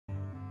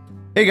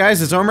Hey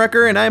guys, it's Ohm,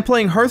 and I'm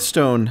playing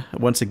Hearthstone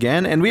once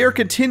again, and we are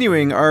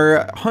continuing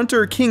our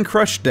Hunter King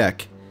Krush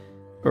deck.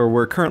 Or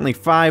we're currently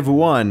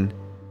 5-1.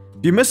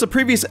 If you missed the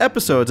previous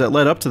episodes that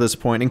led up to this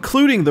point,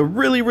 including the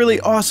really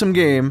awesome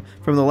game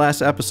from the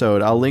last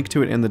episode, I'll link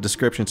to it in the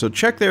description, so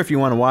check there if you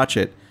want to watch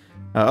it.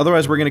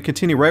 Otherwise, we're going to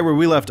continue right where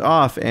we left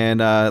off,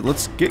 and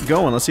let's get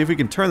going. Let's see if we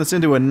can turn this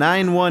into a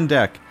 9-1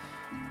 deck.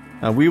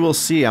 We will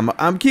see.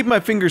 I'm keeping my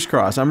fingers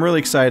crossed. I'm really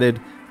excited.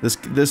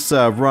 This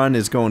run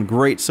is going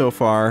great so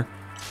far.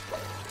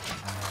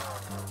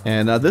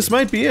 And this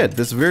might be it.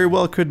 This very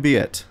well could be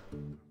it.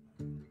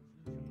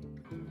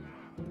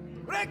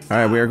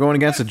 Alright, we are going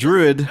against a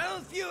druid.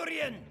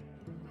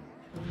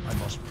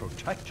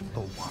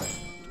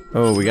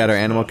 Oh, we got our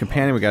animal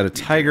companion, we got a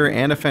tiger,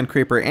 and a fen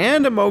creeper,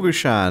 and a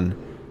Mogushan.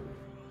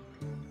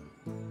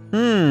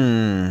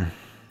 I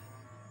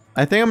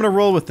think I'm gonna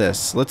roll with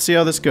this. Let's see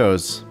how this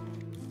goes.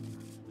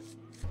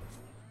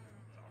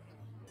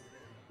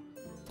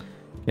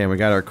 Okay, we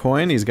got our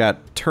coin. He's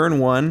got turn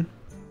 1.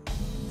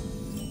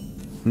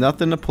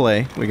 Nothing to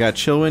play. We got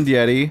Chillwind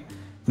Yeti.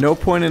 No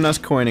point in us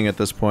coining at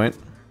this point.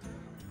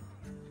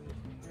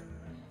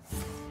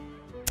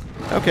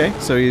 Okay,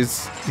 so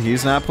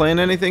he's not playing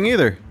anything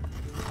either.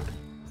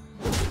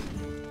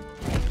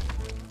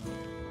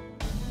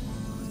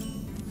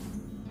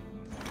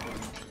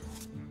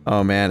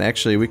 Oh man,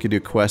 actually we could do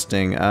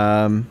questing.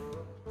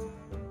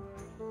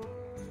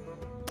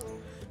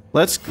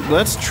 Let's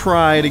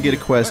try to get a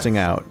questing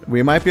out.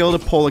 We might be able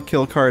to pull a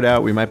kill card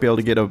out. We might be able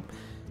to get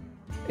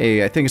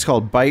I think it's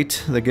called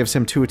Bite, that gives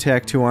him 2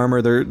 attack, 2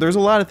 armor. There's a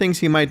lot of things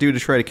he might do to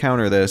try to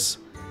counter this.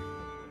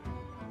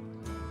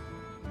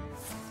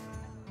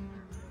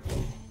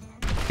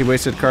 He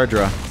wasted card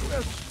draw.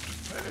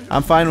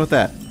 I'm fine with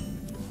that.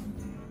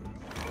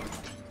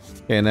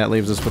 Okay, and that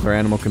leaves us with our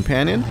animal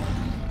companion.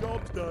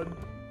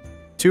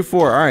 2-4,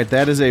 alright,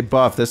 that is a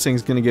buff. This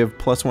thing's gonna give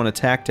 +1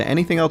 attack to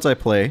anything else I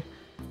play.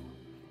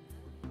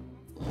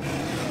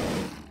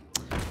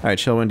 Alright,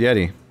 Chillwind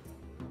Yeti.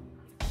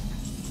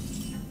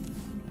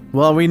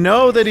 Well, we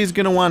know that he's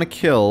gonna want to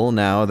kill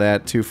now,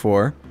 that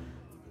 2-4.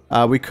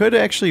 We could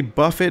actually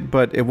buff it,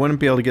 but it wouldn't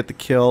be able to get the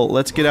kill.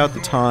 Let's get out the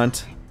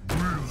taunt.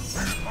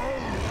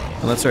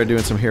 And let's start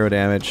doing some hero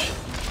damage.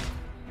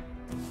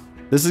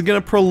 This is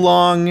gonna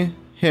prolong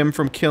him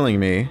from killing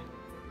me.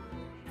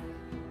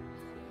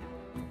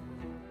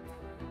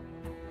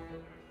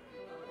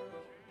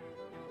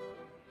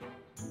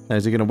 Now,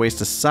 is he gonna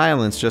waste a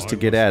silence just to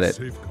get at it?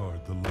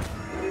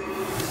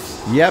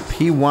 Yep,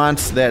 he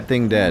wants that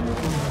thing dead.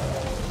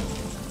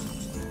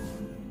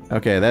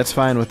 Okay, that's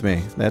fine with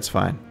me. That's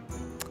fine.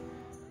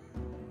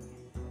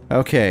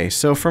 Okay,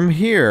 so from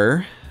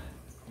here...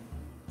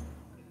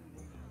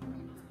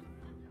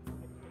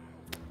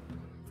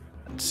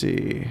 Let's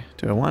see.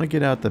 Do I want to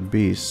get out the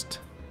beast?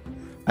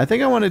 I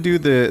think I want to do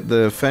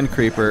the fen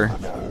creeper.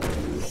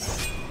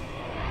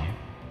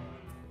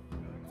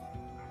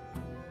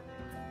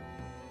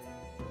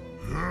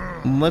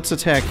 Let's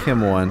attack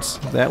him once.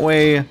 That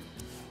way,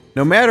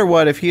 no matter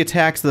what, if he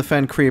attacks the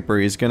fen creeper,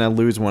 he's gonna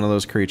lose one of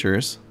those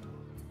creatures.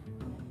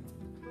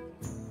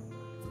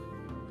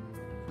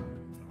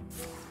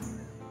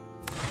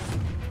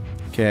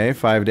 Okay,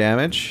 5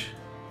 damage.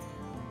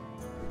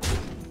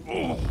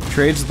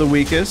 Trades the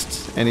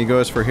weakest, and he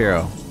goes for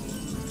hero.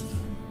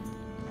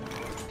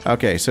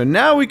 Okay, so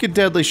now we could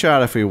deadly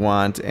shot if we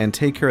want, and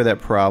take care of that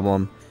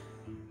problem.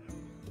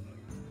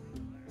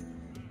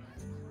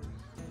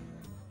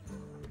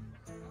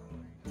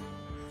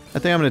 I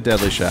think I'm gonna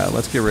deadly shot.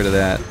 Let's get rid of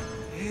that.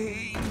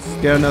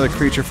 Get another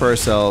creature for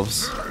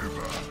ourselves.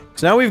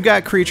 So now we've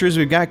got creatures,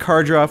 we've got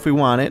card draw if we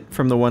want it,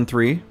 from the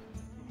 1-3.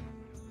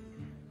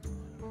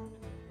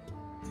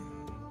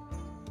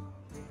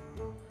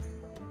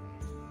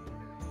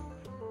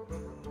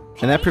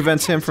 And that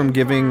prevents him from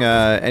giving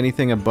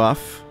anything a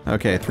buff.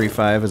 Okay,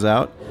 3-5 is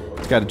out.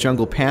 He's got a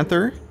Jungle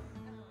Panther.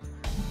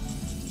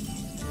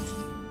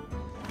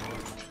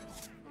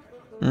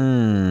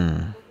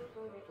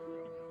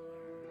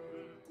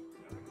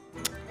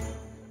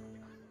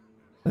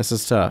 This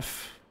is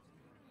tough.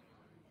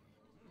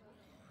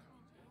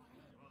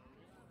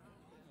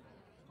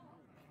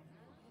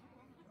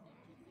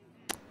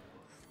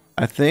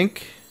 I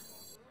think...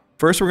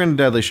 First we're gonna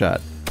deadly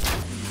shot.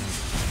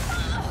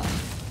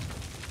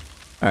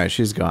 Alright,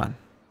 she's gone.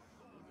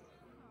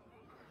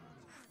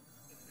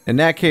 In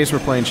that case, we're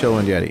playing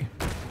Chillwind Yeti.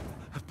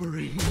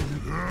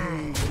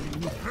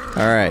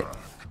 Alright.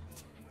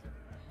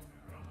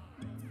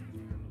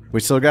 We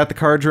still got the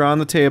card draw on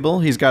the table.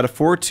 He's got a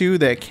 4-2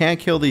 that can't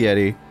kill the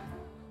Yeti.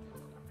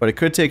 But it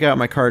could take out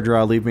my card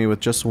draw, leave me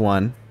with just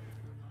 1.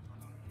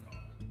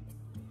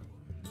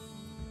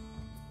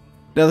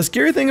 Now the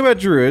scary thing about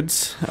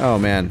druids... Oh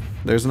man,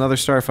 there's another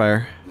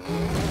Starfire.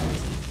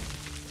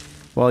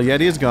 Well,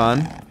 Yeti is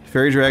gone.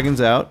 Fairy Dragon's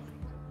out.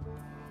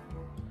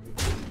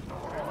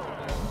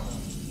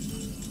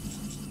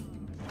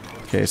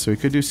 Okay, so we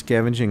could do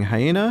Scavenging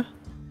Hyena.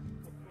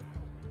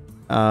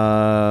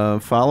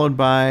 Followed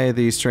by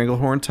the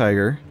Stranglehorn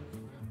Tiger.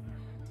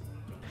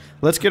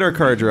 Let's get our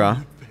card draw.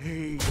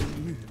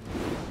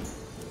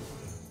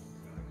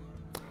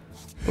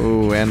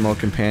 Ooh, Animal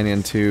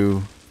Companion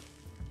too.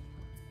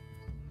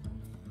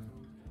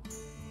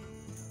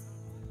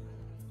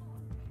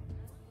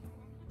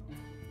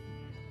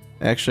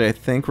 Actually, I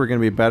think we're gonna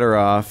be better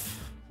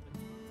off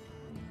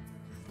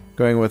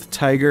going with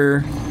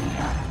Tiger,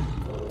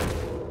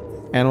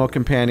 Animal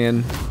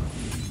Companion.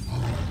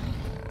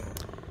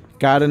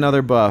 Got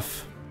another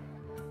buff.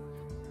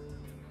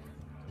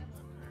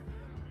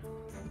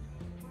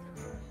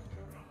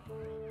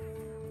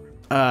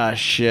 Ah,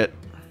 shit.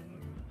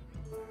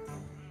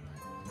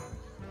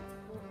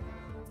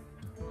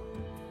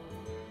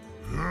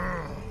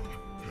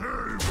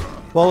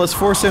 Well, let's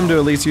force him to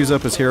at least use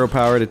up his hero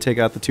power to take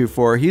out the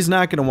 2/4. He's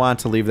not going to want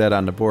to leave that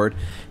on the board.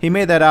 He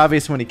made that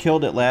obvious when he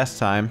killed it last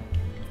time.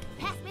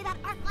 Pass me that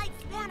arc light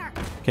spanner.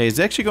 Okay,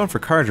 he's actually going for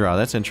card draw.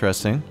 That's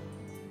interesting.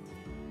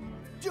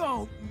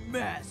 Don't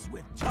mess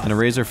with And a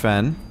Razor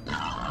Fen.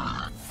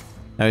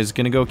 Now he's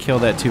going to go kill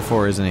that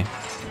 2/4, isn't he?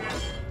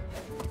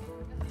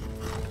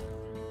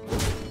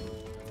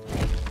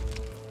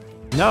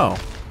 No.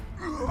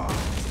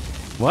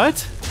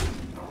 What?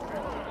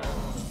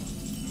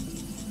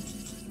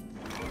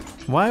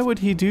 Why would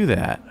he do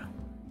that?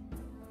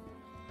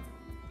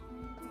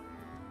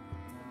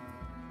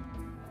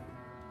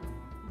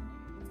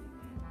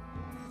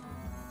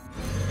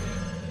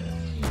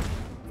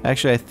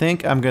 Actually, I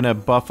think I'm gonna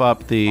buff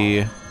up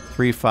the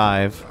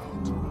 3/5.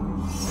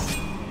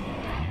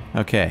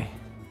 Okay.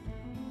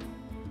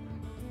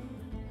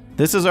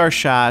 This is our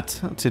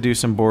shot to do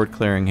some board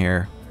clearing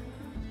here.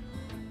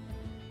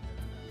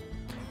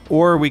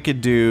 Or we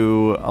could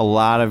do a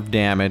lot of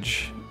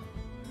damage.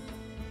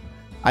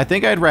 I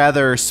think I'd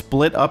rather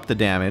split up the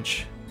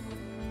damage.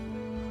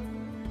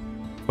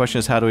 Question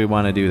is, how do we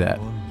want to do that?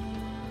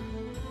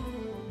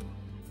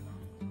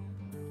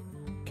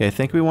 Okay, I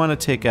think we want to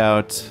take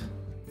out...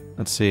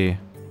 Let's see.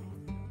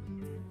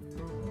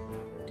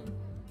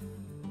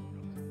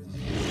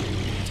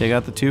 Take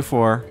out the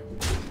 2/4.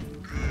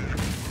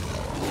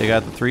 Take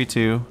out the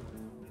 3/2.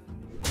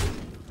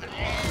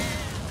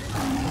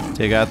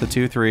 Take out the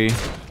 2/3.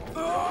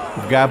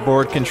 We've got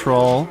board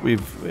control.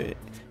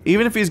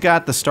 Even if he's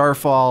got the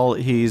Starfall,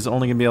 he's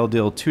only gonna be able to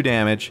deal 2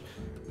 damage.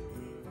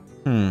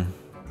 We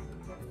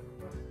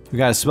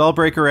got a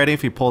Spellbreaker ready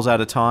if he pulls out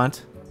a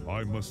taunt.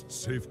 I must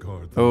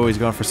safeguard. Oh, he's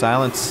going for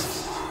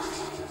silence.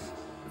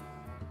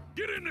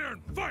 Get in there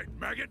and fight,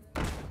 maggot.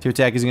 2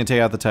 attack, he's gonna take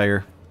out the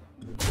Tiger.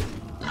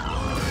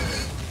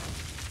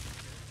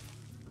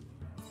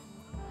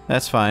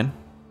 That's fine.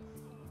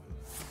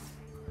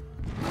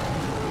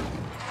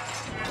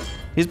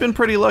 He's been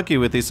pretty lucky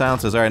with these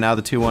silences. Alright, now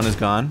the 2/1 is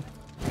gone.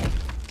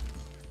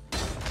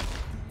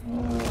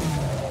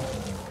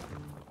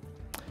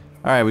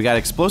 Alright, we got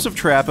Explosive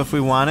Trap if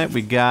we want it.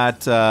 We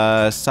got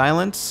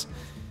Silence.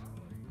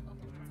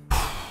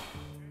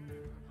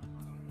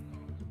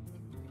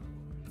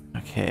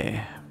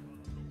 Okay.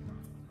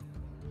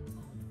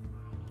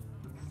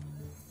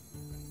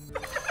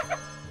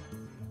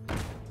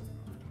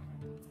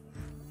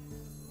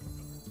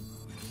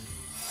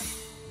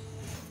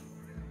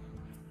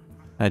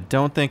 I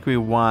don't think we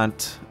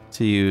want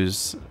to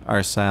use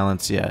our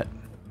silence yet.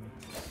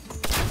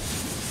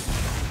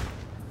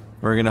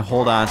 We're gonna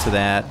hold on to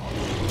that.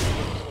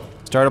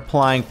 Start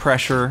applying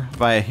pressure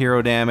via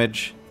hero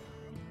damage.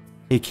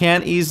 He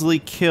can't easily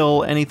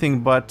kill anything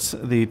but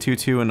the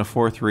 2/2 and the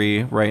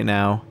 4/3 right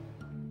now.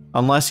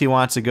 Unless he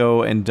wants to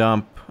go and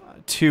dump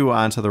 2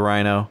 onto the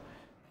Rhino.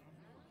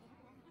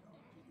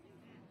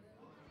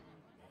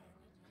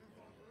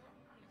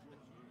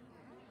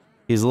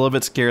 He's a little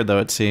bit scared though,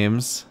 it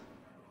seems.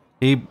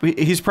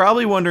 He's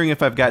probably wondering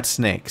if I've got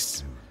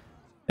snakes.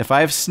 If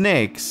I have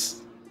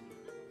snakes,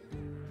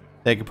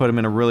 they could put him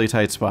in a really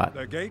tight spot.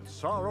 The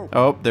gates are open.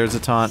 Oh, there's a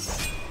taunt.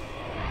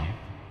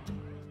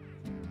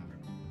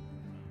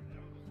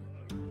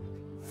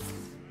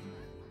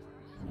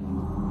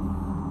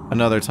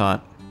 Another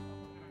taunt.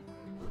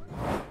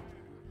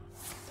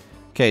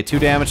 Okay, 2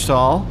 damage to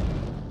all.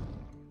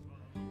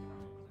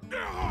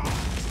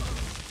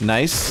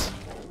 Nice.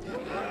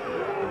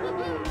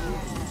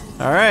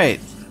 Alright.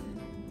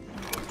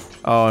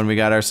 Oh, and we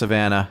got our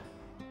Savannah.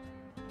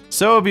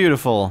 So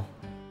beautiful.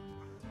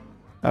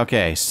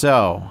 Okay,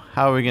 so,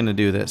 how are we gonna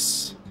do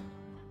this?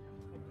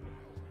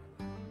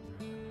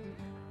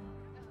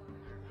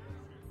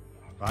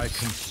 I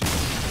can see.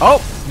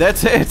 Oh,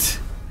 that's it!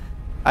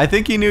 I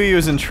think he knew he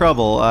was in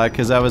trouble,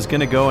 because I was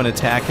gonna go and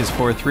attack his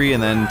 4/3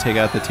 and then take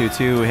out the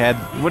 2/2.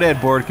 Would have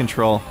had board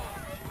control.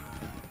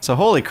 So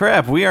holy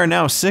crap, we are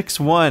now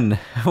 6-1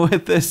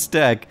 with this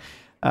deck.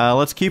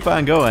 Let's keep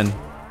on going.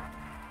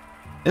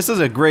 This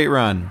is a great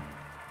run.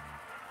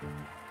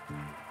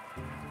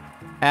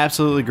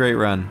 Absolutely great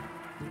run.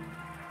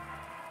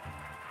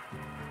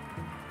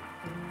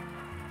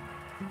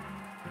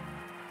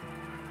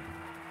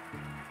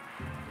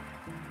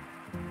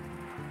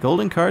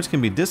 Golden cards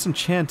can be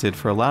disenchanted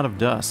for a lot of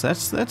dust.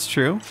 That's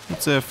true.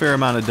 It's a fair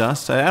amount of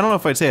dust. I don't know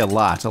if I'd say a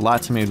lot. A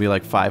lot to me would be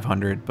like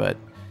 500, but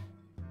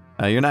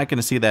you're not going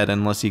to see that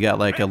unless you got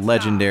like a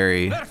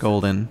legendary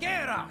golden.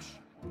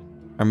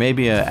 Or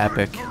maybe a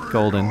epic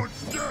golden.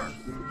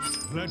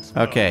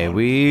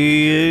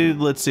 Okay,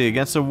 let's see,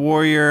 against a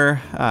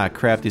warrior. Ah,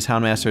 crap, these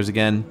Houndmasters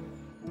again.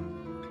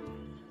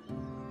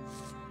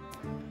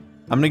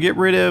 I'm gonna get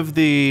rid of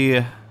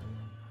the...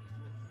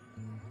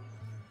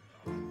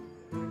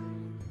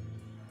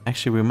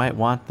 Actually, we might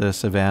want the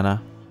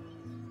Savannah.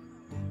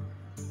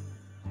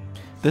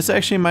 This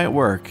actually might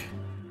work.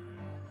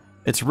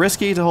 It's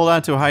risky to hold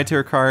on to a high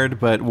tier card,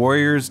 but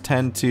warriors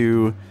tend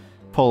to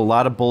pull a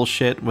lot of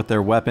bullshit with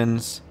their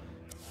weapons.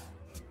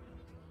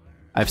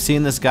 I've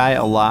seen this guy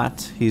a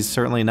lot. He's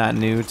certainly not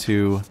new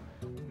to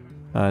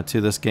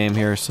this game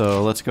here,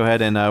 so let's go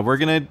ahead and we're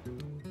gonna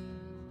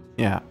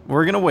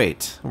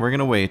wait. We're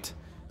gonna wait.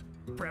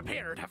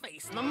 Prepare to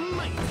face the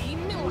mighty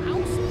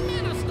Millhouse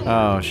Minister.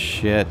 Oh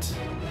shit.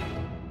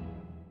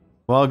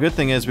 Well, good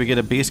thing is we get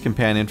a beast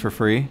companion for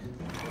free.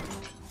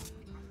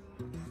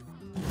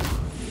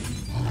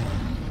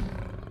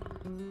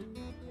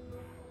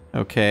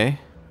 Okay.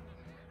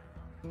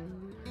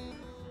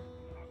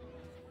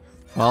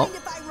 Well,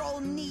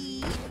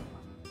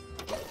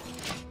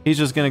 he's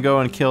just gonna go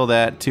and kill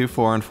that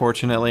 2-4,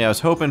 unfortunately. I was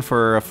hoping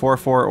for a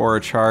 4-4 or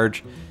a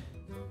charge.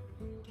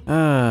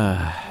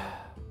 I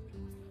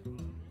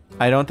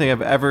don't think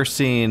I've ever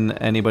seen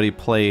anybody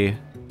play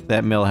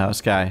that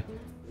Millhouse guy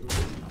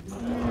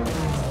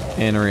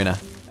in Arena.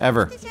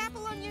 Ever. This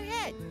apple on your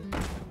head.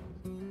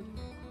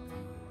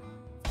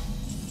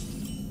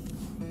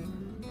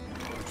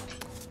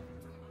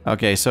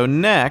 Okay, so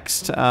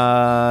next,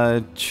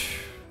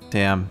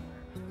 damn.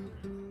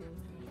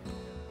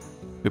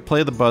 We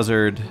play the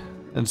Buzzard,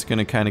 and it's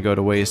gonna kind of go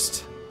to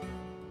waste.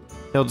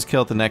 He'll just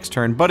kill it the next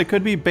turn, but it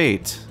could be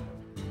bait.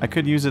 I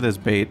could use it as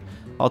bait.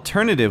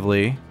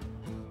 Alternatively,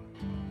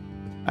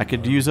 I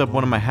could use up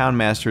one of my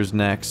Houndmasters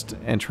next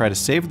and try to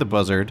save the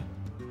Buzzard.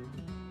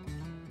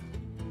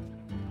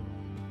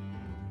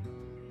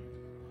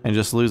 And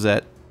just lose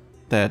that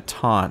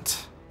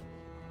taunt.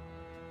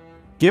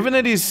 Given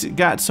that he's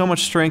got so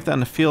much strength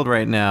on the field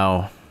right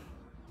now,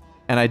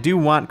 and I do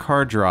want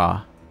card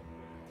draw.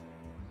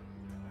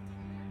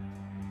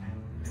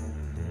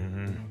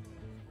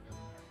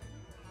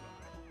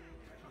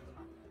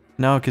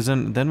 No, because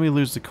then we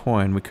lose the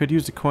coin. We could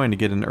use the coin to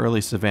get an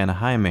early Savannah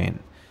High Main.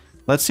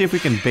 Let's see if we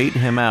can bait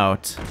him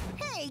out.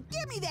 Hey,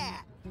 give me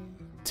that.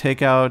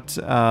 Take out,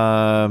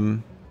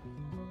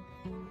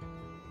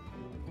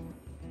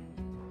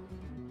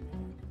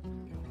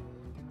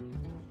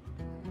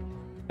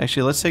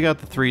 actually, let's take out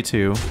the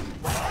 3-2.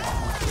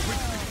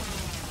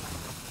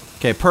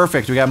 Okay,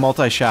 perfect. We got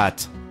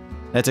multi-shot.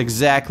 That's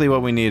exactly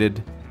what we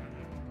needed.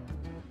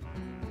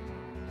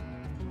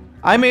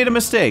 I made a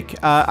mistake.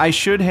 I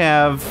should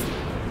have...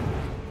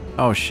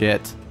 Oh,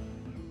 shit.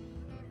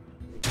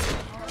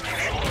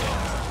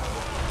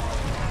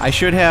 I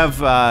should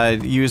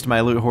have used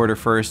my Loot Hoarder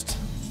first.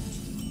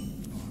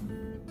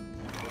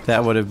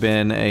 That would have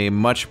been a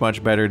much,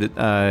 much better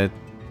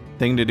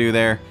thing to do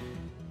there.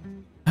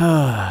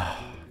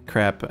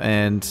 Crap.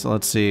 And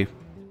let's see.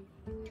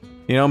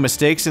 You know,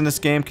 mistakes in this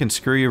game can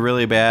screw you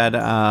really bad.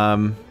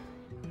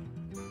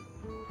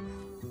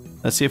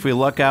 Let's see if we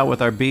luck out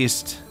with our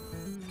beast.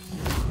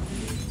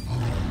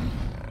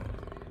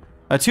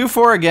 A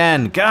 2-4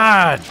 again.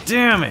 God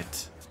damn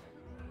it.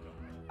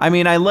 I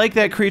mean, I like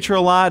that creature a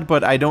lot,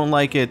 but I don't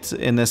like it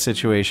in this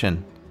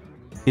situation.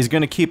 He's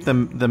gonna keep the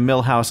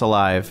Millhouse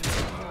alive.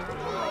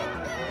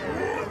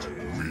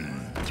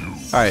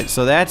 Alright,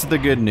 so that's the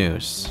good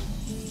news.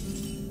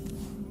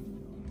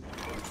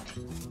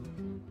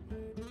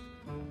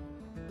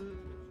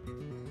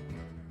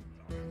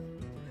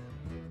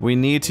 We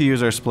need to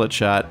use our split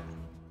shot.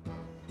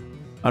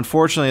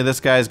 Unfortunately, this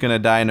guy's gonna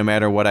die no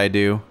matter what I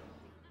do.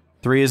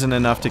 3 isn't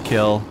enough to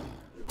kill.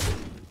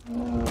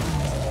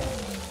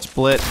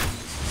 Split.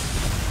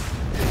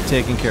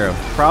 Taken care of.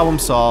 Problem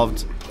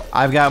solved.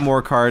 I've got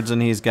more cards than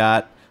he's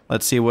got.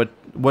 Let's see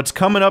what's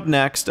coming up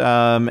next.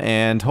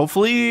 And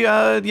hopefully,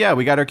 yeah,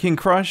 we got our King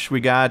Krush.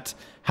 We got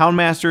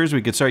Houndmasters.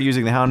 We could start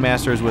using the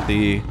Houndmasters with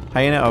the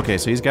Hyena. Okay,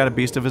 so he's got a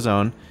beast of his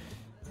own.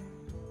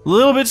 A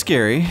little bit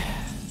scary.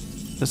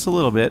 Just a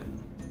little bit.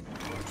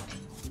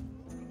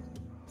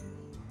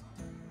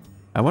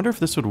 I wonder if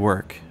this would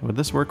work. Would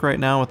this work right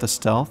now with the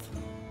stealth?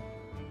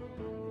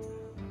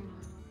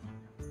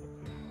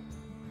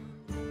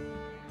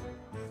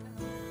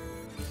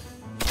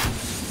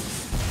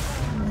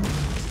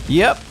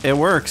 Yep, it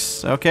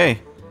works.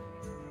 Okay.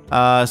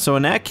 So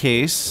in that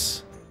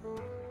case...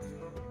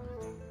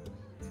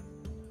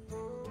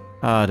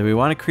 do we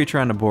want a creature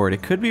on the board?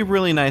 It could be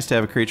really nice to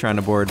have a creature on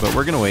the board, but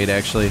we're gonna wait,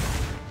 actually.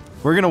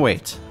 We're gonna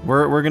wait.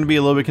 We're gonna be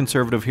a little bit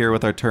conservative here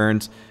with our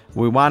turns.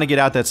 We want to get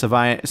out that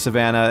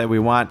Savannah. We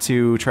want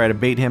to try to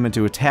bait him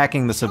into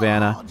attacking the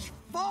Savannah.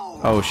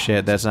 Oh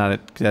shit, that's not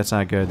it. That's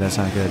not good. That's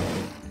not good.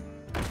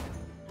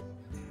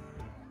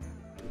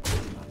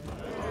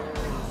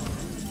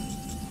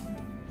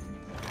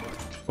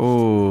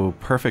 Ooh,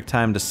 perfect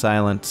time to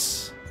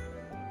silence.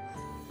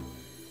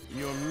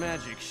 Your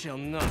magic shall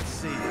not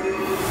save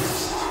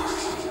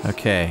you.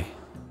 Okay.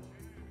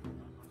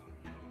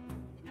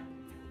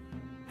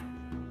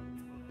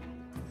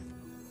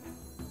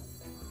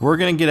 We're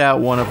gonna get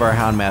out one of our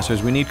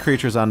Houndmasters. We need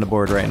creatures on the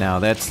board right now.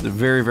 That's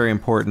very, very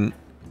important.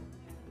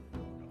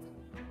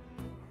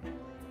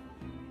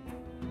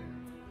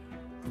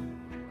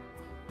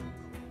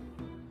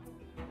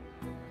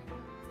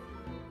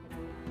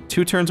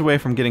 Two turns away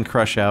from getting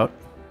Krush out.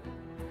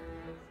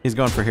 He's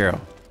going for hero.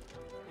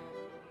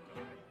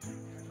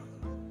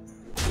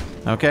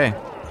 Okay.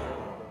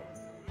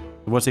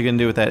 What's he gonna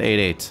do with that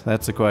 8/8?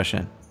 That's the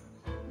question.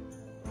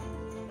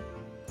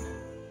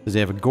 Does he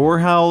have a Gore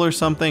Howl or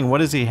something? What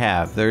does he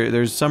have?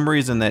 There's some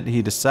reason that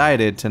he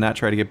decided to not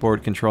try to get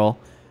board control.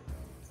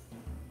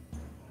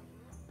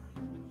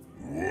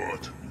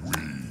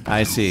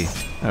 I see.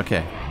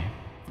 Okay.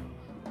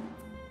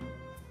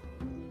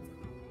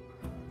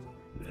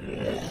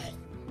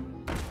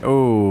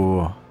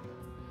 Oh.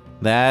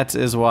 That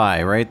is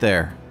why, right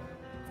there.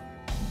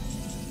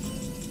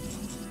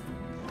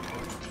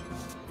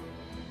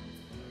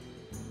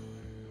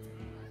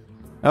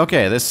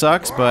 Okay, this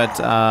sucks, but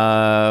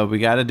we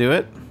gotta do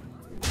it.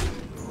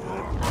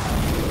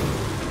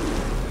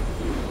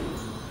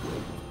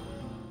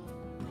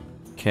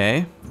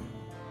 Okay.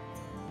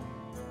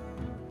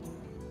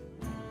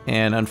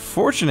 And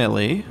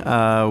unfortunately,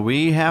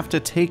 we have to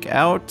take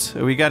out...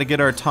 We gotta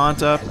get our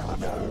taunt up.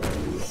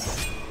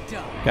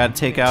 Gotta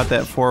take out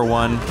that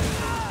 4/1.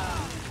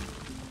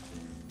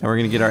 And we're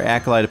gonna get our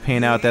Acolyte of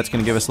Pain out. That's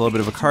gonna give us a little bit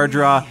of a card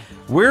draw.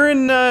 We're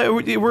in,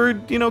 we're,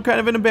 you know, kind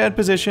of in a bad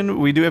position.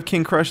 We do have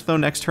King Krush, though,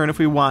 next turn if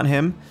we want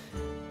him.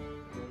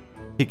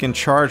 He can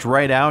charge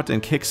right out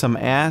and kick some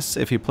ass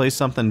if he plays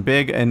something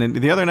big. And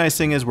the other nice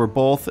thing is we're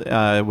both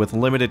with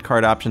limited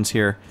card options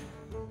here.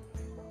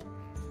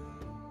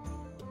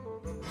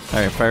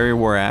 Alright, Fiery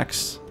War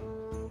Axe.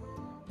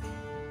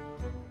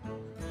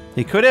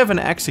 He could have an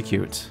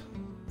Execute.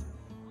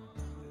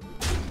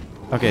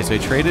 Okay, so he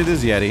traded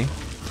his Yeti.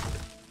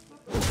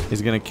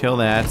 He's gonna kill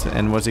that,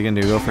 and what's he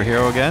gonna do? Go for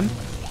hero again?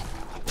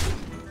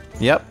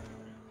 Yep.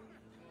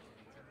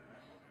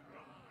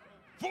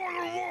 For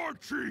the war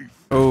chief.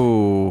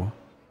 Oh.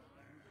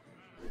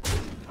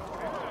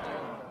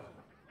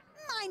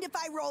 Mind if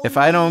I roll? If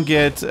I don't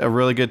get a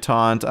really good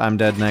taunt, I'm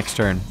dead next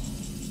turn.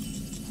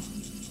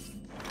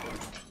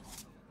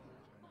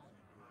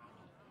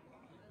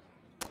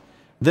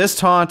 This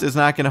taunt is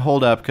not gonna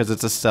hold up because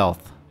it's a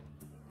stealth.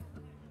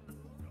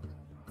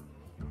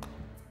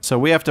 So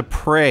we have to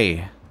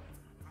pray.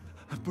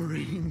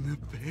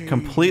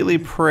 Completely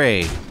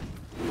pray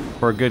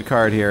for a good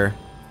card here.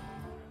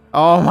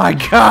 Oh my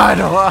god,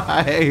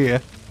 why?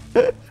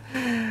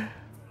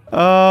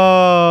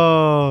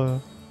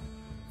 Oh.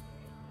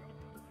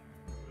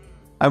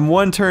 I'm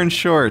one turn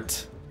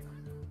short.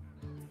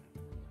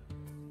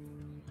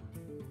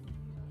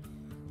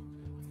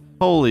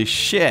 Holy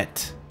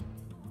shit.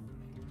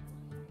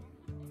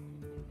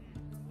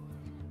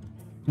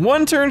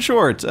 One turn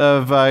short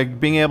of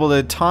being able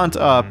to taunt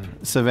up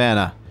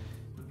Savannah.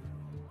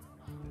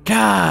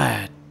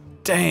 God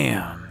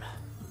damn.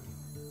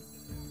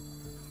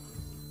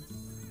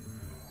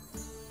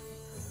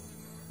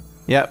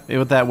 Yep,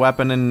 with that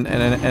weapon and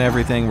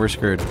everything, we're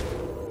screwed.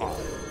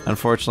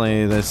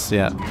 Unfortunately, this,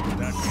 yeah.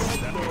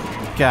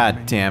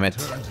 God damn it.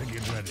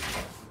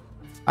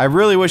 I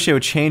really wish they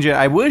would change it.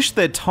 I wish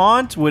that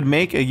taunt would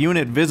make a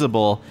unit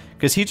visible,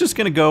 because he's just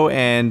gonna go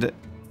and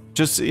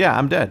just, yeah,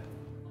 I'm dead.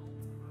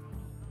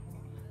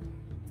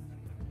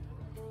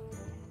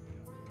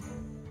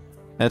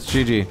 That's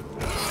GG.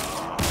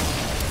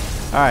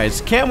 Alright,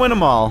 so can't win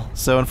them all.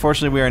 So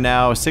unfortunately we are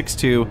now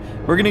 6-2.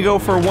 We're gonna go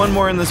for one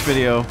more in this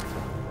video.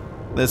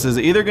 This is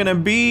either gonna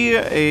be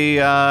a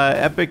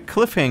epic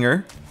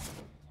cliffhanger,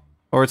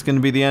 or it's gonna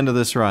be the end of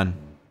this run.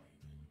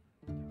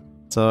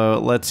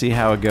 So let's see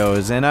how it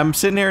goes. And I'm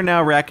sitting here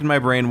now racking my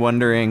brain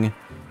wondering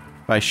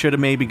if I should have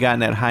maybe gotten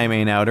that high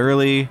main out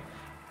early.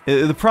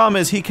 The problem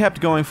is he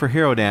kept going for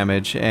hero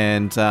damage,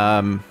 and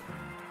yeah,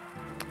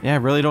 I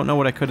really don't know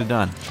what I could have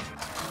done.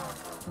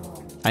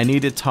 I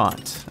needed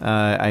taunt.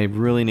 I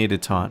really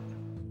needed taunt.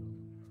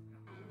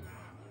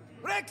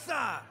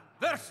 Rexar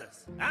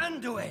versus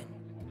Anduin.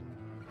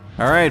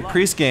 Alright,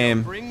 priest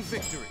game. Bring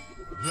victory.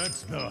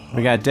 That's the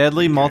We got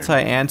Deadly, Multi,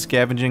 and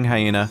Scavenging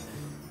Hyena.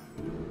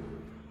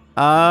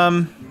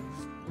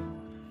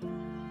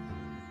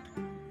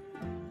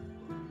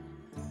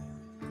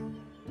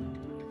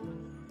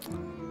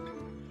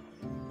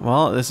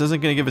 Well, this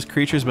isn't going to give us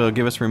creatures, but it'll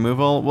give us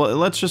removal. Well,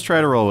 let's just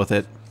try to roll with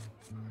it.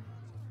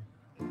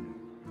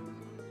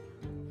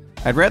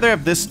 I'd rather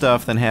have this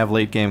stuff than have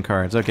late game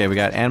cards. Okay, we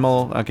got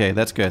animal. Okay,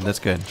 that's good, that's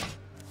good.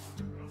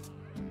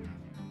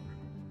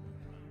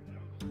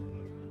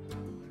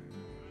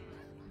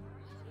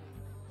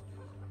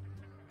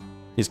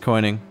 He's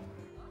coining.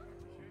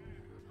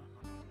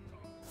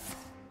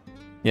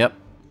 Yep,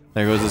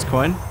 there goes his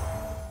coin.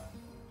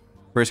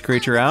 First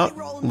creature out,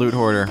 Loot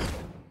Hoarder.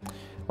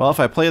 Well, if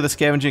I play the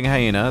Scavenging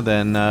Hyena,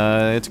 then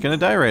it's gonna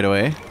die right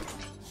away.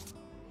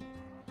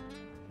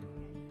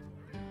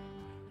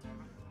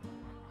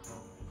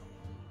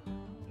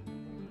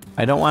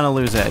 I don't want to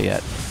lose that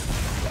yet.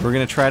 We're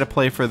gonna try to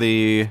play for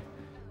the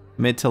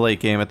mid to late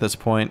game at this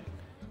point.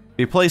 If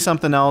we play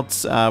something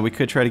else, we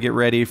could try to get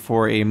ready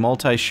for a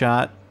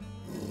multi-shot.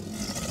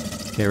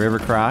 Okay, River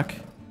Croc.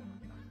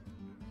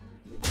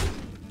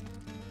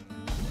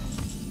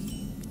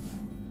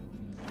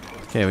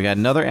 Okay, we got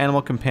another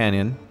animal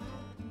companion.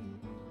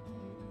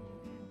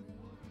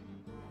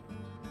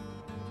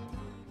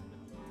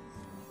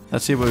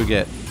 Let's see what we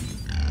get.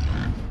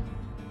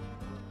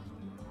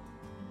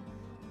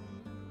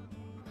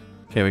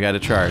 Okay, we got a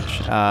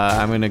charge.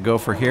 I'm going to go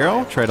for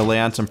Hero, try to lay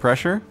on some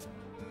pressure,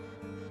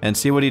 and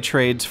see what he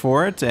trades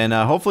for it. And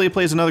hopefully he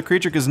plays another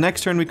creature, because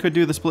next turn we could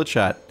do the split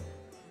shot.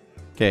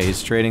 Okay,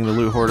 he's trading the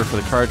Loot Hoarder for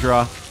the card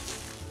draw.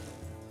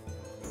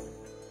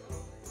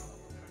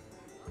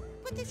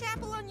 Put this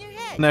apple on your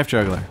head. Knife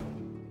Juggler.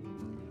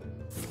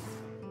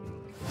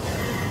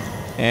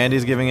 And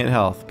he's giving it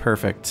health.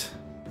 Perfect.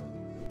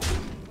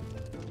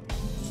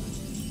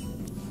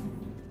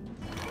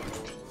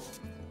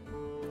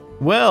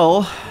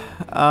 Well,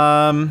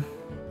 I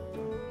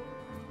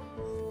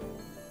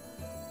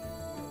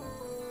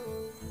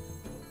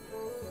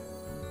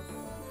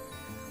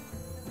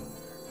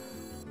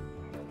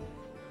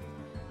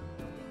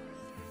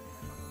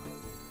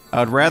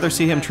would rather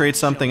see him trade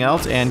something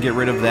else and get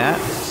rid of that.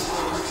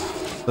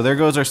 So there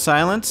goes our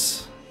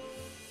silence.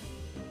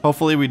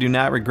 Hopefully we do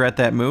not regret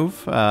that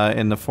move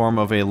in the form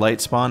of a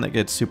light spawn that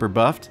gets super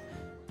buffed.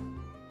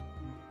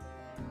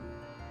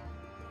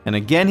 And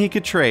again, he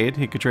could trade.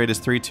 He could trade his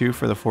 3-2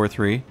 for the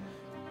 4-3.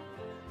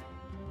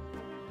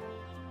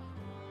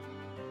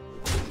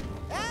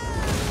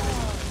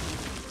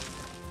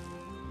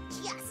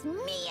 Just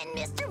me and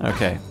Mr.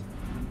 Okay.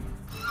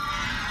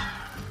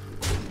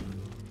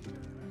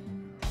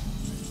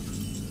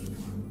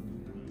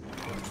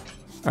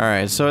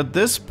 Alright, so at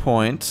this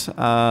point,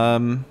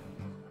 we're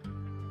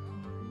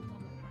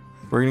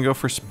gonna go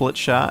for split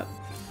shot.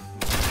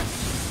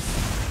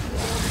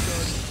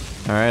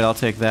 Alright, I'll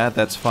take that.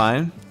 That's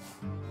fine.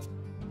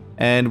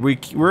 And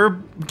we're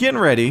getting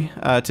ready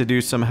to do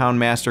some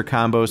Houndmaster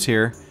combos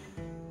here.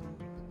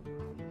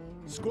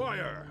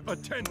 Squire,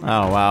 attend.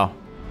 Oh, wow.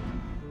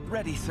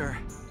 Ready, sir.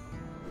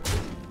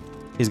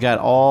 He's got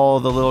all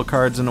the little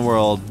cards in the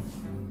world.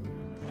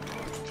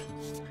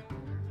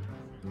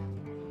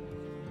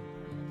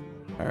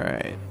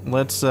 Alright,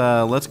 let's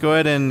go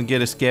ahead and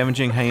get a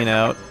Scavenging Hyena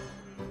out.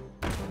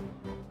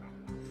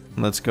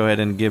 Let's go ahead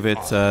and give it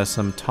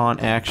some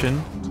taunt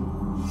action.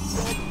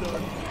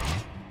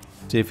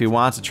 See if he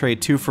wants to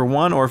trade 2 for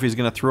 1 or if he's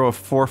going to throw a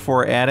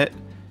 4-4 at it.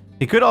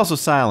 He could also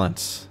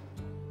silence.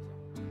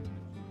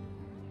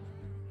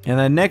 And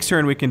then next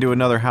turn we can do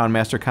another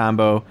Houndmaster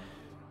combo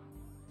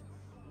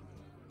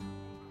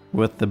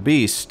with the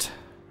Beast.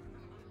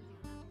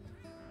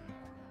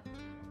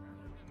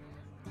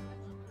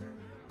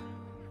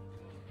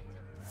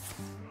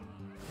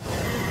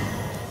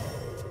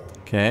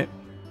 Okay.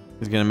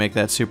 He's going to make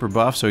that super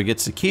buff so he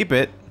gets to keep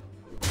it.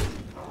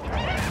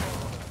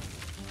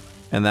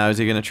 And now is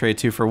he going to trade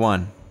 2 for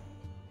 1?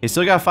 He's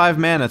still got 5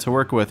 mana to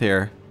work with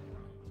here.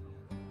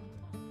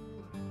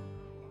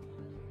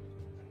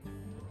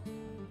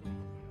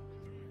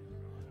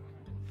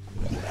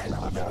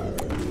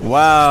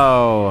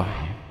 Wow.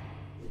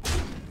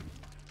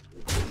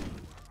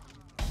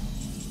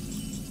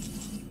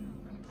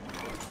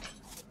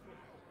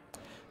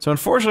 So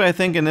unfortunately, I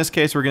think in this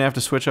case we're going to have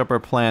to switch up our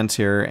plans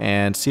here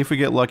and see if we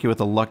get lucky with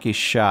a lucky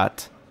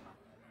shot.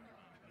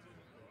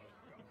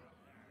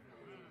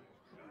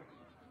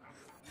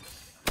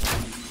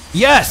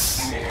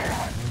 Yes!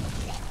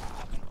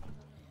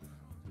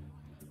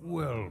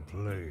 Well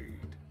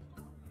played.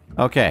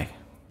 Okay.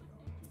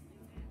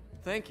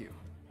 Thank you.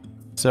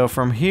 So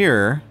from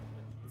here...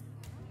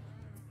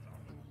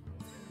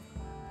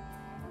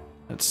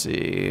 Let's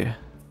see...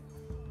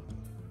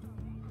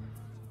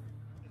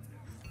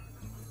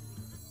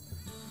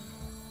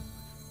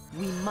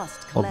 We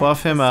must We'll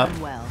buff him up.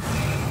 well.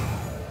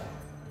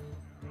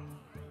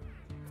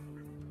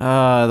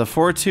 The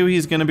 4-2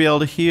 he's going to be able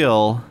to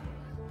heal.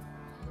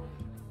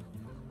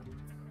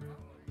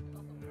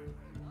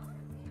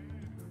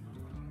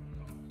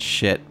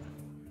 Shit.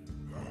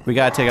 We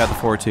gotta take out the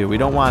 4-2. We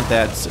don't want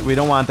that. We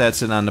don't want that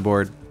sitting on the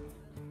board.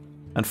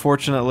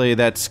 Unfortunately,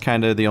 that's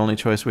kind of the only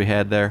choice we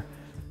had there.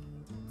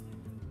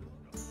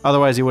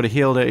 Otherwise, he would have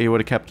healed it. He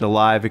would have kept it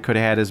alive. It could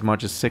have had as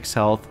much as 6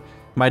 health.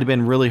 Might have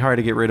been really hard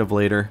to get rid of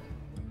later.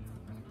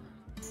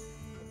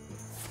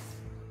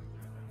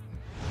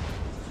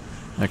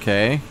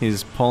 Okay,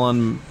 he's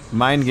pulling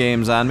mind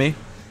games on me.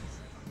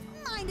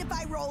 Mind if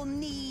I roll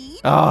need?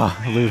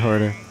 Oh, Loot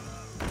Hoarder.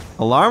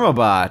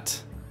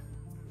 Alarmabot.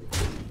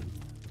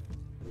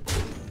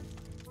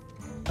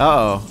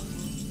 Uh-oh.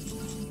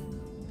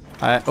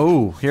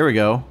 Oh, here we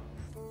go.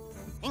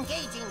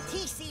 Engaging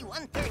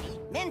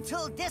TC-130.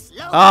 Mental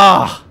disload.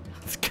 Ah! Oh,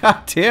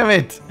 God damn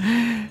it!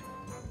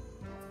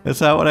 That's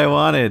not what I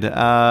wanted.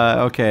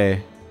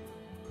 Okay.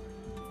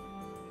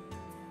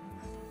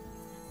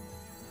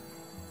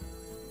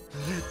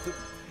 Let the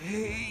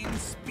pain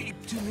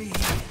speak to me.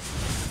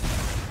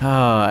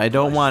 I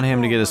don't want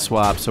him to get a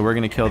swap, so we're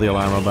gonna kill the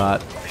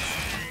Alarmabot.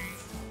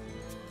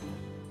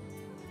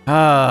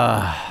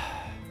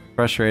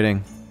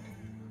 Frustrating.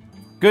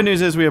 Good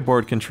news is we have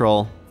board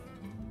control.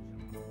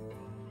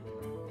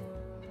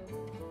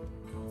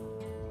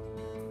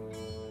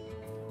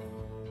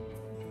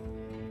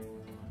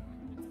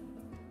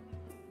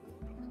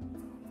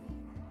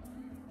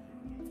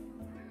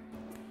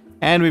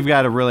 And we've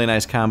got a really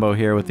nice combo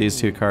here with these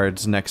two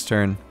cards next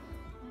turn.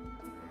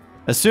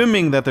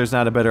 Assuming that there's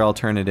not a better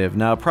alternative.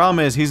 Now, problem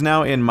is, he's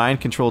now in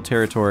mind control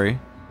territory.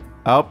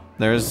 Oh,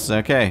 there's...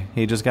 okay.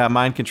 He just got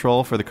mind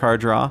control for the card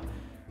draw.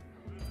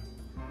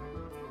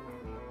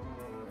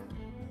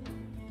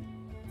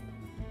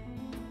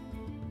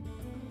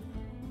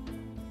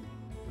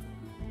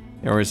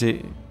 Or is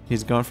he...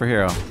 he's going for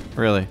hero.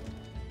 Really?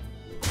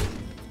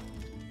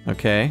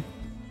 Okay.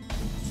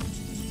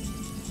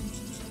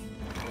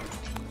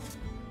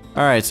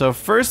 Alright, so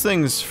first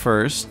things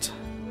first.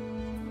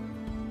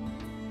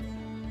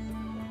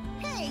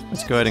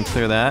 Let's go ahead and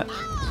clear that.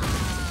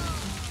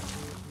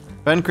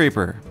 Ben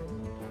Creeper.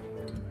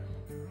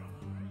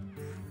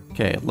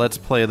 Okay, let's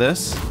play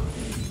this.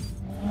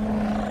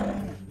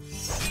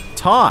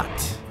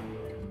 Taunt!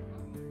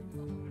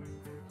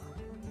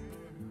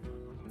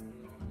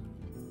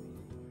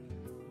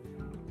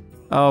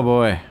 Oh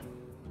boy.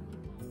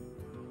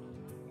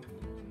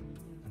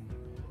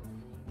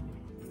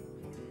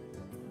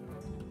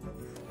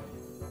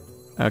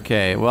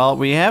 Okay, well,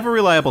 we have a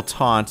reliable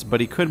taunt,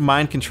 but he could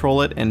mind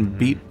control it and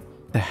beat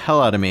the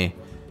hell out of me.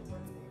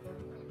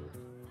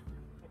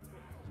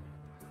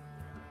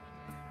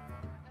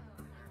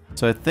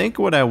 So I think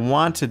what I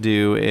want to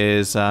do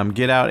is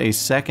get out a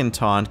second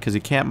taunt, because he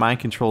can't mind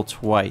control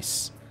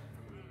twice.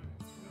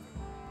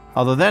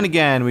 Although then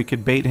again, we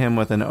could bait him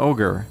with an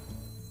ogre.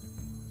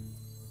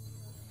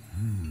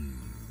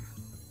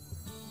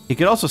 He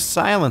could also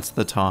silence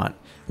the taunt.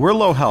 We're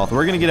low health.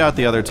 We're going to get out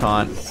the other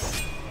taunt.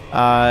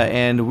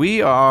 And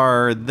we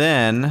are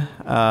then,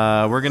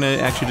 we're going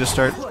to actually just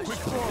start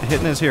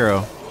hitting his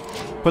hero.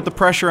 Put the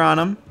pressure on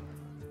him.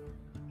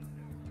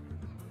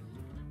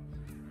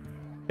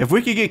 If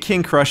we could get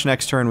King Krush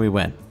next turn, we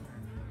win.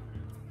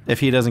 If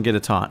he doesn't get a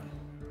taunt.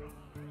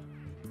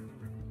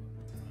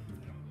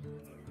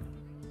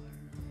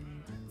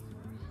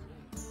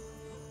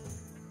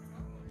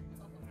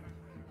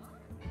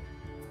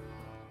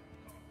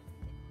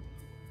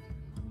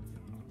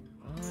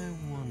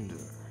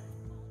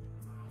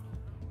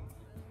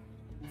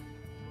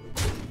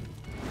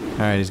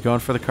 Alright, he's going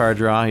for the card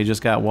draw. He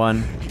just got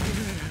one.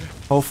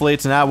 Hopefully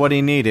it's not what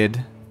he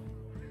needed.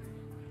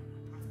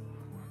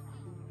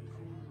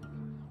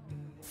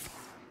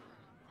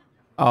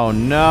 Oh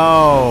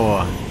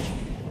no!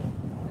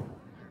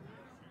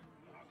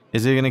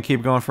 Is he gonna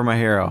keep going for my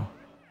hero?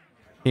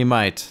 He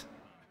might.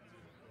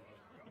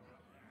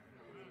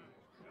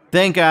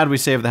 Thank God we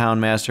saved the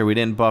Houndmaster. We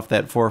didn't buff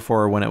that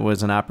 4/4 when it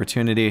was an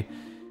opportunity.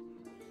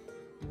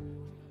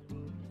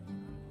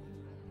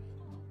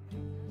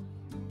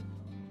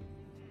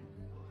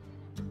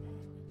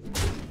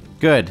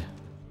 Good.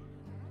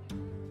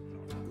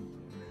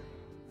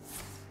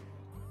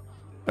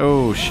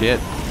 Oh, shit.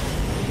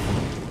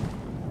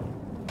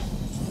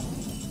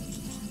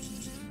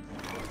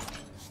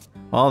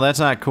 Well, that's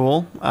not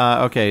cool.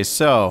 Okay,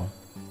 so...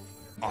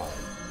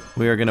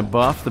 we are gonna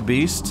buff the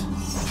beast.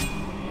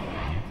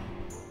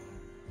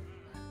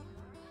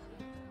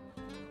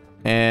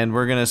 And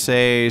we're gonna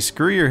say,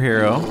 screw your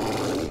hero.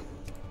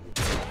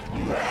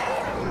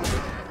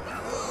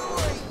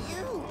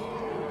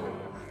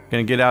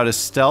 Gonna get out his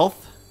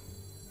stealth.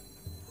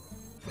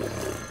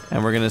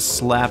 And we're gonna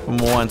slap him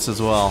once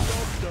as well.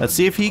 Let's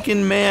see if he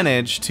can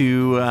manage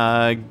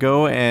to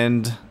go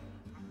and...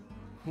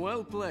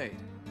 Well played.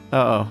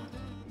 Uh-oh.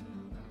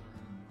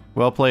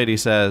 Well played, he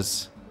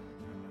says.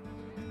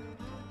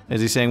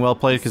 Is he saying well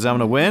played because I'm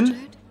gonna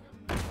win?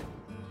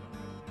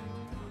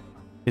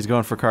 He's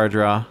going for card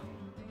draw.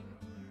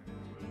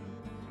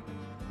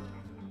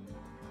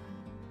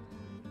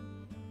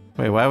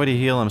 Wait, why would he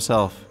heal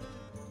himself?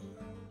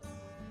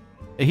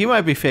 He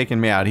might be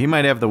faking me out. He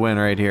might have the win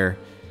right here.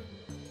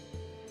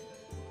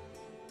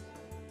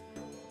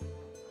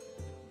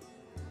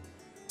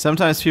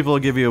 Sometimes people will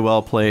give you a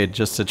well played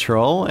just to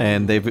troll,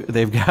 and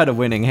they've got a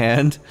winning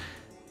hand.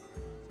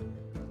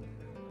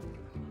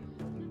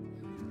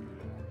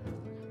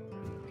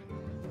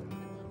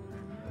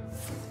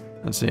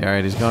 Let's see. All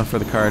right, he's going for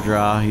the card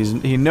draw.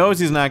 He knows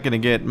he's not going to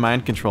get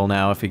mind control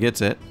now if he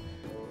gets it,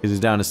 because he's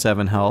down to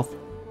 7 health.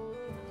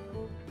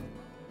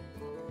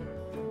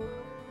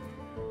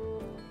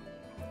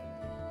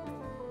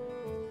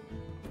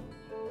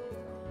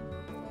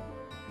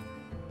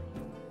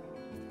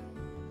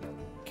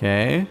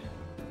 Okay,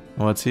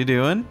 what's he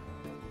doing?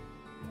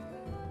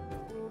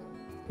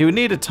 He would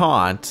need a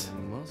taunt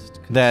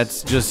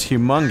that's just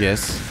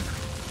humongous.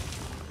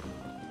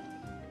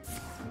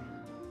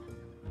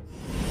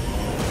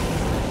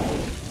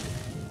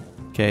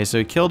 Okay, so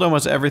he killed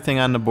almost everything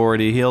on the board.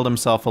 He healed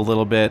himself a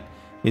little bit.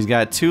 He's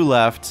got 2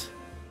 left.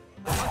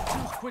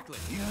 Quickly.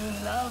 You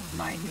love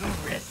my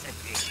new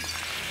recipe.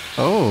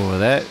 Oh,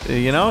 that,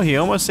 you know, he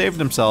almost saved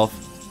himself.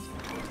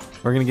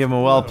 We're gonna give him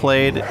a well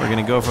played. We're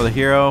gonna go for the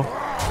hero.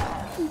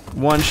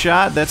 One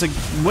shot, that's a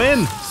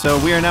win! So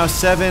we are now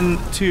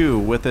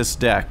 7-2 with this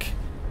deck.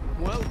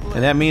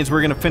 And that means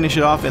we're gonna finish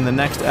it off in the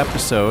next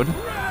episode.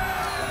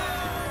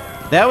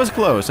 That was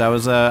close. I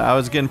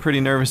was getting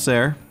pretty nervous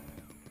there.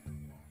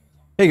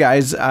 Hey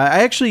guys, I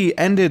actually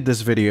ended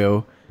this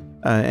video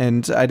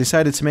and I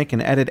decided to make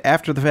an edit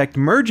after the fact,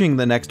 merging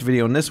the next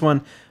video and this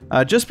one,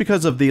 just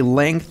because of the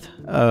length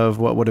of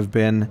what would have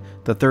been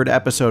the third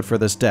episode for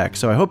this deck.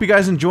 So I hope you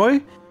guys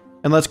enjoy,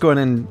 and let's go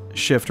ahead and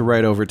shift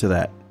right over to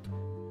that.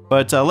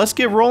 But let's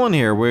get rolling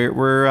here.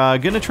 We're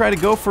gonna try to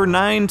go for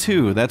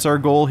 9-2. That's our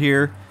goal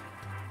here.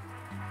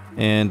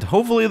 And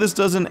hopefully this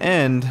doesn't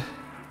end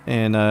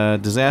in a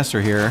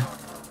disaster here.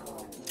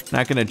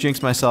 Not gonna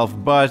jinx myself,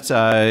 but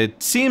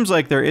it seems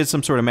like there is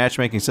some sort of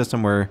matchmaking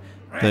system where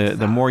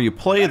the more you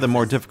play, the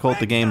more difficult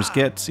the games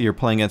get. You're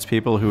playing against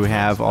people who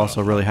have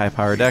also really high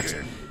power decks.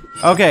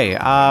 Okay,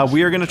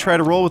 we are gonna try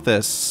to roll with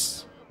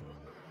this.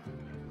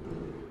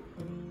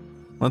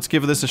 Let's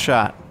give this a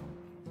shot.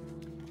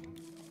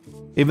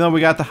 Even though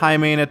we got the high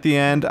main at the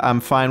end,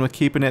 I'm fine with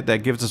keeping it.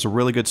 That gives us a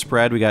really good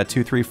spread. We got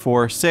 2, 3,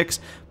 4, 6,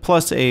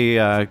 plus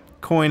a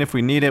coin if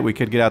we need it. We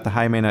could get out the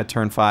high main at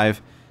turn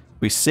 5.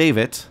 We save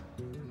it.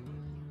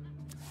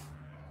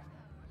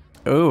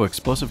 Oh,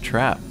 explosive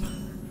trap.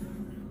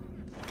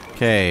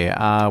 Okay,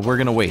 we're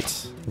gonna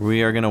wait.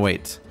 We are gonna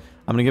wait.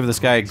 I'm gonna give this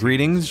guy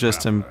greetings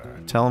just to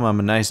tell him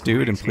I'm a nice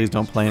dude and please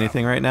don't play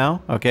anything right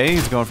now. Okay,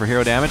 he's going for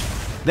hero damage.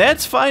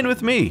 That's fine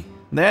with me.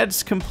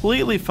 That's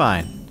completely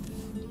fine.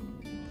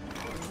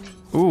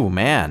 Ooh,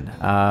 man.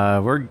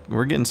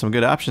 We're getting some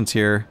good options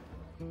here.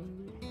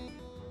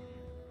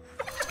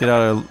 Let's get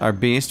out our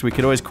beast. We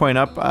could always coin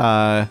up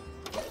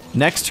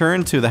next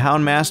turn to the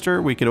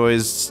Houndmaster. We could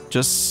always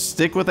just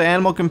stick with the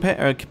animal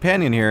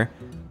companion here.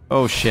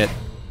 Oh, shit.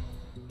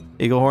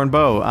 Eaglehorn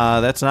bow.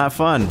 That's not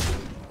fun.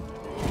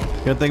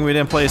 Good thing we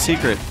didn't play a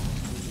secret.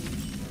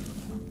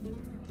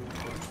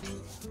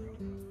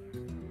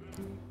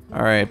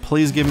 Alright,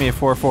 please give me a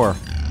 4-4.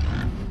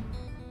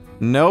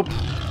 Nope.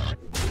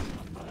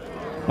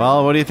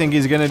 Well, what do you think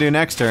he's gonna do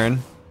next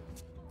turn?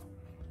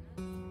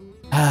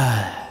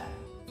 Of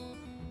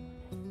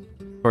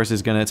course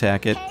he's gonna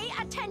attack it. Pay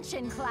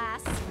attention,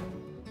 class.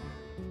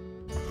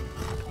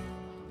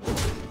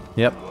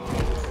 Yep.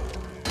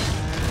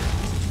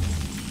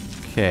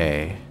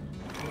 Okay.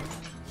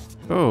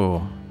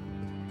 Oh.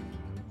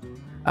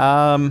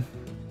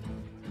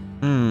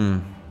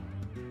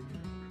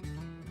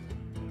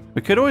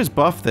 We could always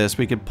buff this.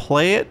 We could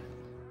play it.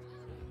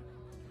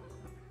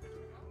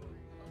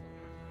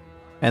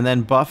 And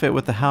then buff it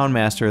with the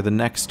Houndmaster the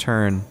next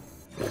turn.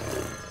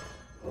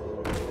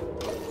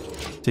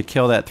 To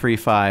kill that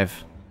 3/5.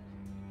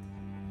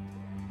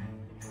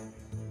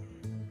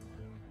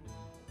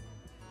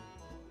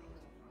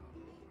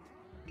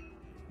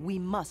 We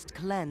must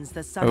cleanse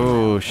the sun.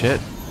 Oh,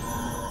 shit.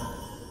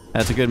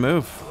 That's a good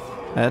move.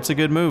 That's a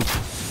good move.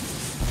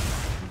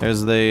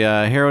 There's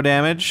the hero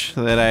damage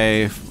that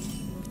I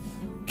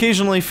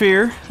occasionally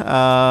fear.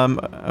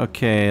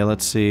 Okay,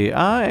 let's see.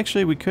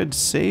 Actually, we could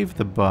save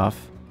the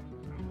buff.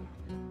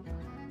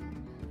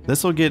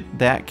 This will get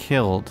that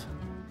killed.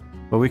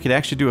 But we could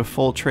actually do a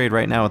full trade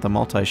right now with a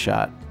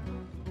multi-shot.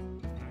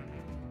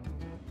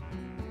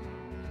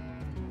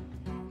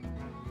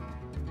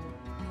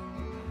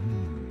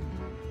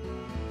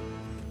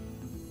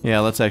 Yeah,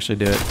 let's actually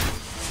do it.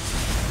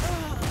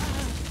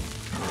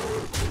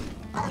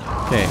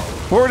 Okay,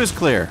 board is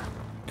clear.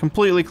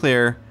 Completely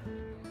clear.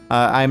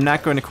 I'm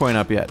not going to coin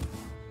up yet.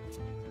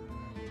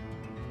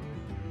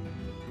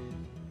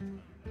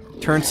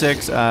 Turn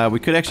 6, we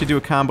could actually do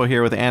a combo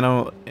here with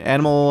Animal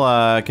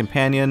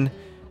Companion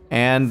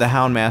and the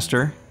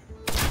Houndmaster.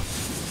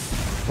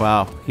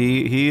 Wow,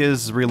 he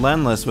is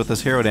relentless with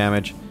his hero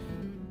damage.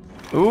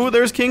 Ooh,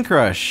 there's King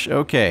Krush.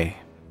 Okay.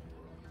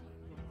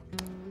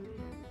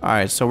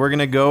 Alright, so we're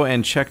gonna go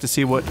and check to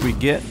see what we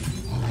get.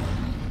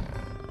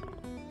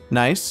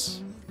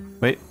 Nice.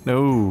 Wait,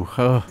 no.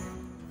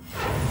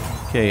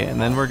 Okay, and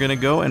then we're gonna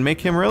go and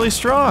make him really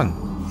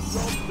strong.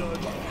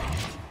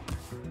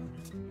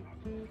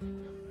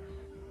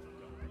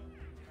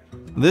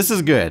 This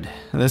is good.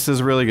 This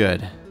is really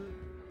good.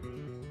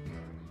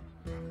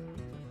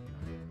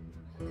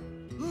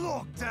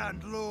 Locked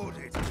and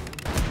loaded.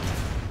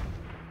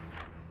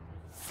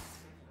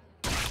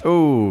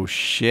 Oh,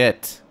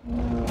 shit.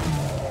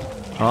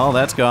 Oh,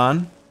 that's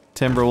gone.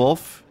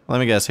 Timberwolf. Let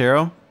me guess,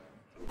 hero?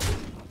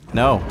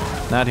 No,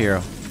 not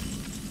hero.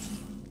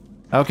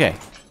 Okay.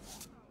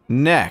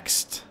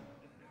 Next.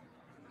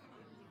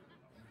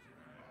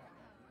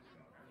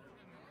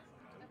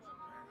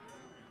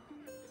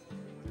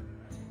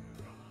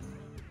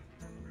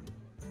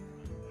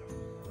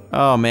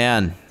 Oh,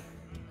 man.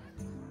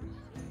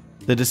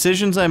 The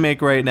decisions I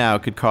make right now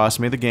could cost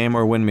me the game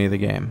or win me the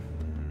game.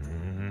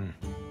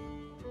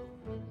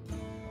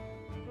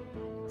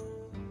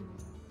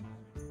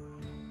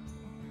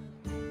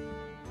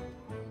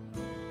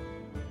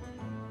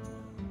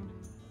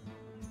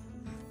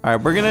 All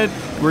right, we're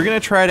gonna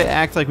try to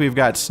act like we've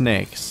got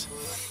snakes.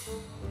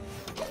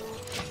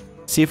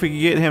 See if we can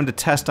get him to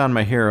test on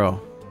my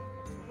hero.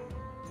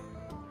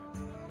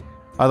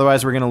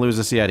 Otherwise, we're gonna lose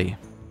this Yeti.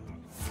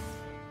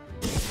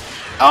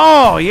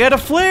 Oh, he had a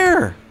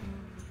flare!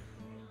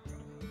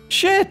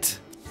 Shit!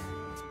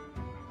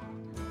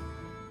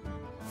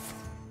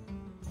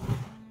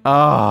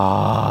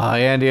 Oh,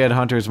 and he had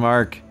Hunter's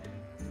Mark.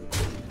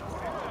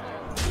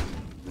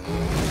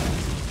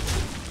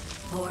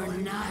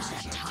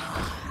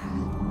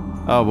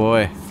 Oh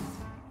boy.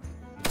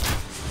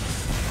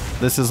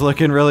 This is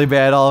looking really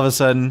bad all of a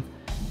sudden.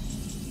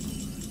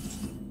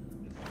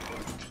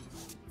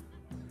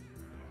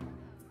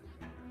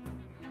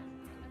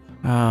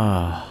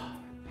 Ah.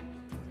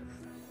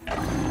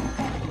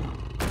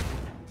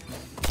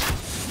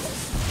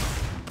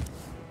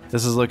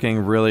 This is looking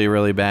really,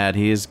 really bad.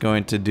 He is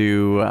going to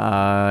do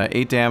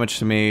 8 damage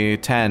to me,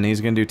 10.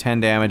 He's going to do 10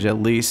 damage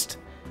at least.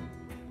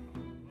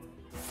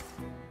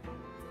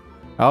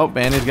 Oh,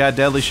 and he's got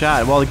Deadly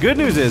Shot. Well, the good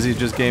news is he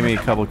just gave me a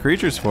couple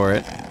creatures for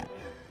it.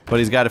 But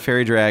he's got a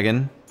Fairy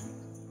Dragon.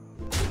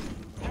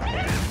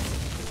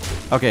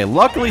 Okay,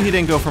 luckily he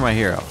didn't go for my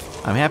hero.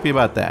 I'm happy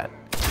about that.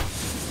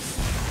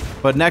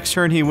 But next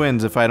turn he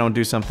wins if I don't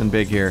do something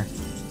big here.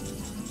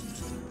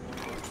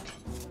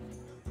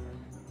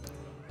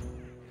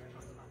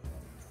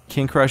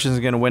 King Krush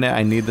isn't gonna win it.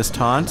 I need this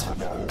taunt.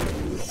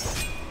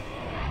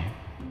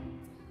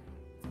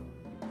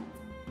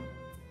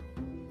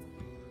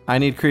 I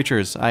need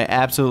creatures. I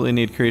absolutely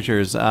need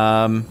creatures.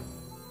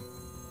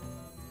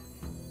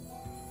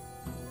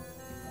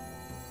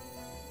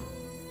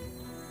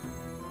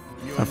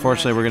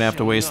 Unfortunately, we're gonna have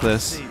to waste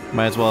this.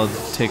 Might as well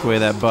take away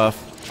that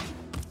buff.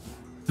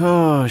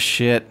 Oh,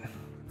 shit.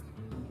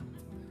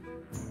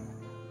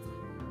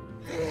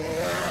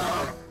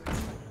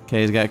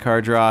 Okay, he's got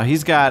card draw.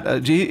 He's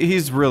got...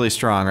 he's really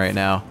strong right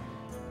now.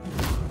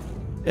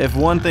 If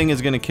one thing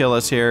is gonna kill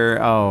us here...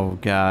 Oh,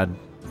 God.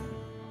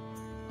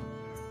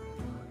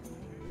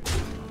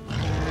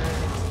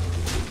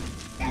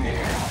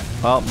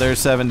 Well, there's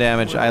 7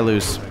 damage. I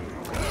lose.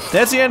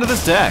 That's the end of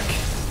this deck.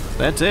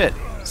 That's it.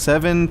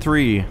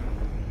 7-3.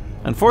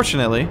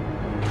 Unfortunately.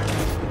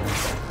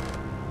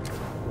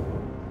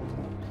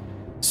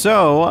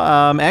 So,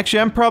 actually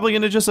I'm probably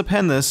going to just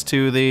append this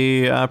to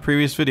the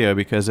previous video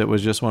because it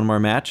was just one more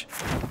match.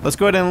 Let's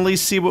go ahead and at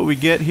least see what we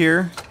get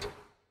here.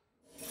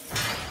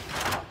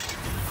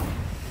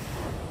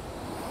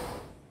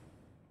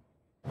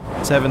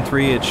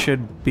 $7-3, it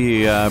should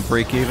be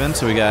break even,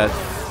 so we got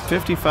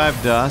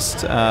 55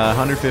 dust,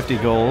 150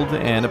 gold,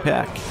 and a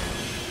pack.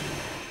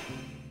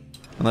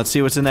 And let's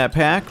see what's in that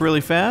pack really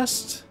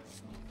fast.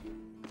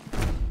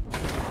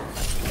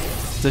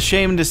 It's a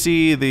shame to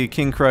see the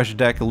King Krush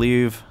deck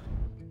leave.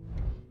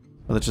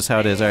 Well, that's just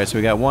how it is. Alright, so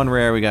we got one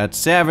rare, we got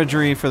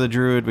Savagery for the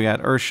Druid, we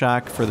got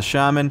Earthshock for the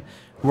Shaman,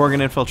 Worgen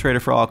Infiltrator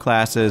for all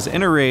classes,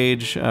 Inner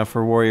Rage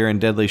for Warrior,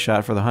 and Deadly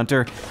Shot for the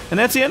Hunter. And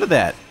that's the end of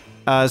that.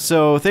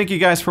 So thank you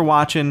guys for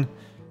watching.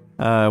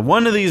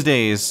 One of these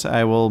days,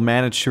 I will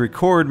manage to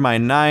record my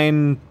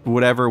 9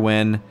 whatever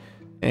win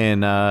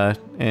in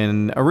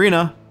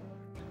Arena.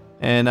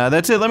 And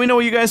that's it. Let me know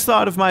what you guys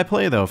thought of my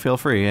play, though. Feel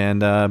free.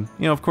 And,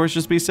 you know, of course,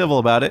 just be civil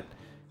about it.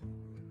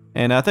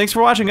 And thanks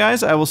for watching,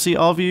 guys. I will see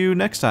all of you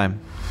next time.